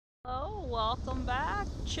welcome back,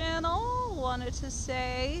 channel. Wanted to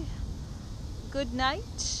say good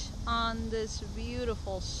night on this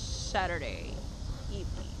beautiful Saturday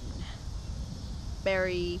evening.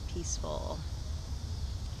 Very peaceful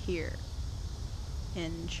here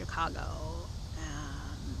in Chicago,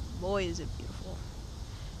 and boy is it beautiful.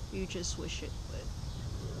 You just wish it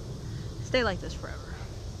would stay like this forever.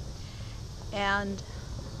 And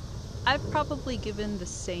I've probably given the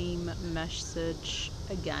same message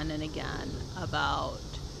again and again about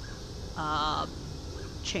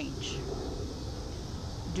change.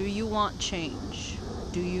 Do you want change?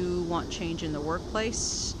 Do you want change in the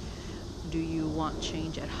workplace? Do you want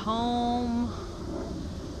change at home?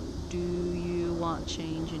 Do you want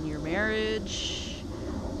change in your marriage?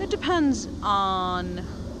 It depends on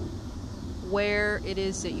where it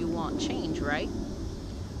is that you want change, right?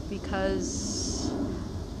 Because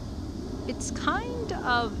it's kind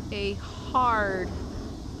of a hard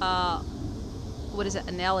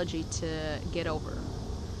analogy to get over.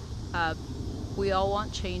 We all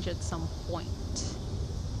want change at some point,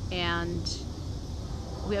 and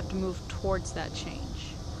we have to move towards that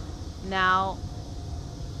change. Now,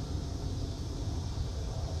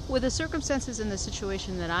 with the circumstances and the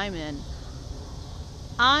situation that I'm in,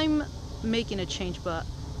 I'm making a change, but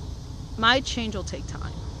my change will take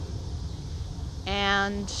time.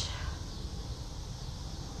 And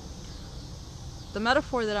the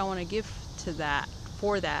metaphor that I want to give to that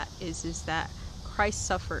is that Christ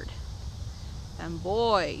suffered, and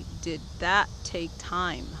boy did that take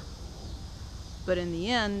time, but in the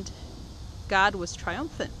end God was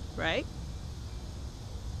triumphant, right?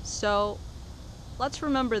 So let's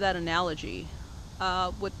remember that analogy.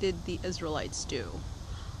 What did the Israelites do?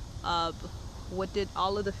 What did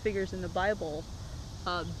all of the figures in the Bible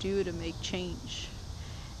do to make change?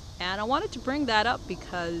 And I wanted to bring that up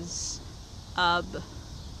because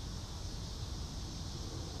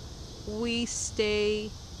we stay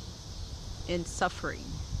in suffering,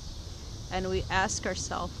 and we ask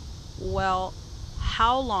ourselves, well,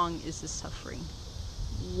 how long is this suffering?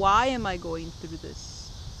 Why am I going through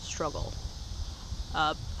this struggle?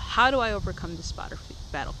 How do I overcome this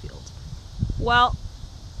battlefield? Well,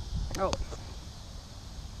 oh,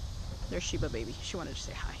 there's Sheba baby. She wanted to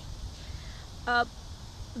say hi.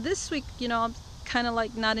 This week, I'm kind of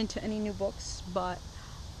like not into any new books, but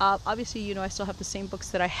obviously, I still have the same books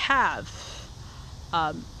that I have.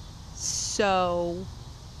 So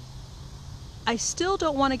I still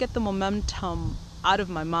don't want to get the momentum out of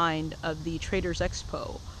my mind of the Traders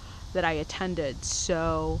Expo that I attended.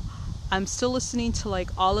 So I'm still listening to like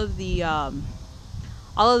all of the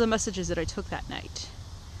messages that I took that night,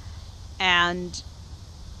 and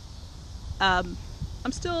I'm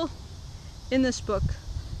still in this book,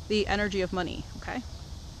 The Energy of Money. Okay.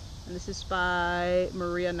 And this is by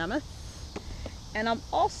Maria Nemeth. And I'm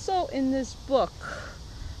also in this book,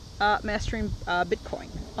 Mastering Bitcoin,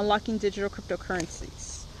 Unlocking Digital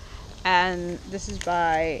Cryptocurrencies. And this is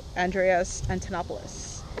by Andreas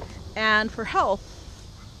Antonopoulos. And for health,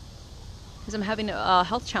 because I'm having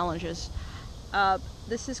health challenges,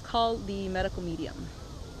 this is called The Medical Medium.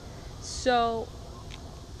 So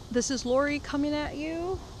this is Lori coming at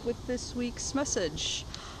you with this week's message.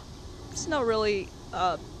 It's not really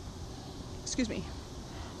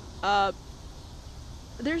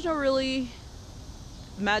there's no really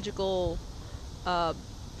magical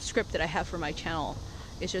script that I have for my channel.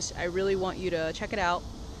 It's just I really want you to check it out,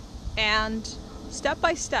 and step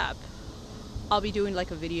by step I'll be doing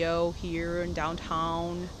like a video here in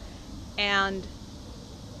downtown, and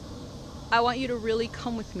I want you to really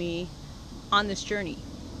come with me on this journey.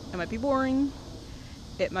 It might be boring,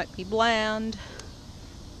 it might be bland,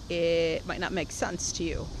 it might not make sense to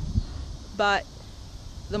you, but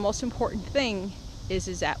the most important thing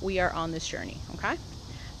is that we are on this journey, okay?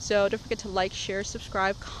 So don't forget to like, share,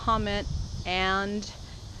 subscribe, comment, and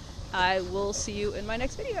I will see you in my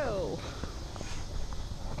next video.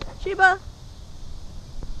 Sheba!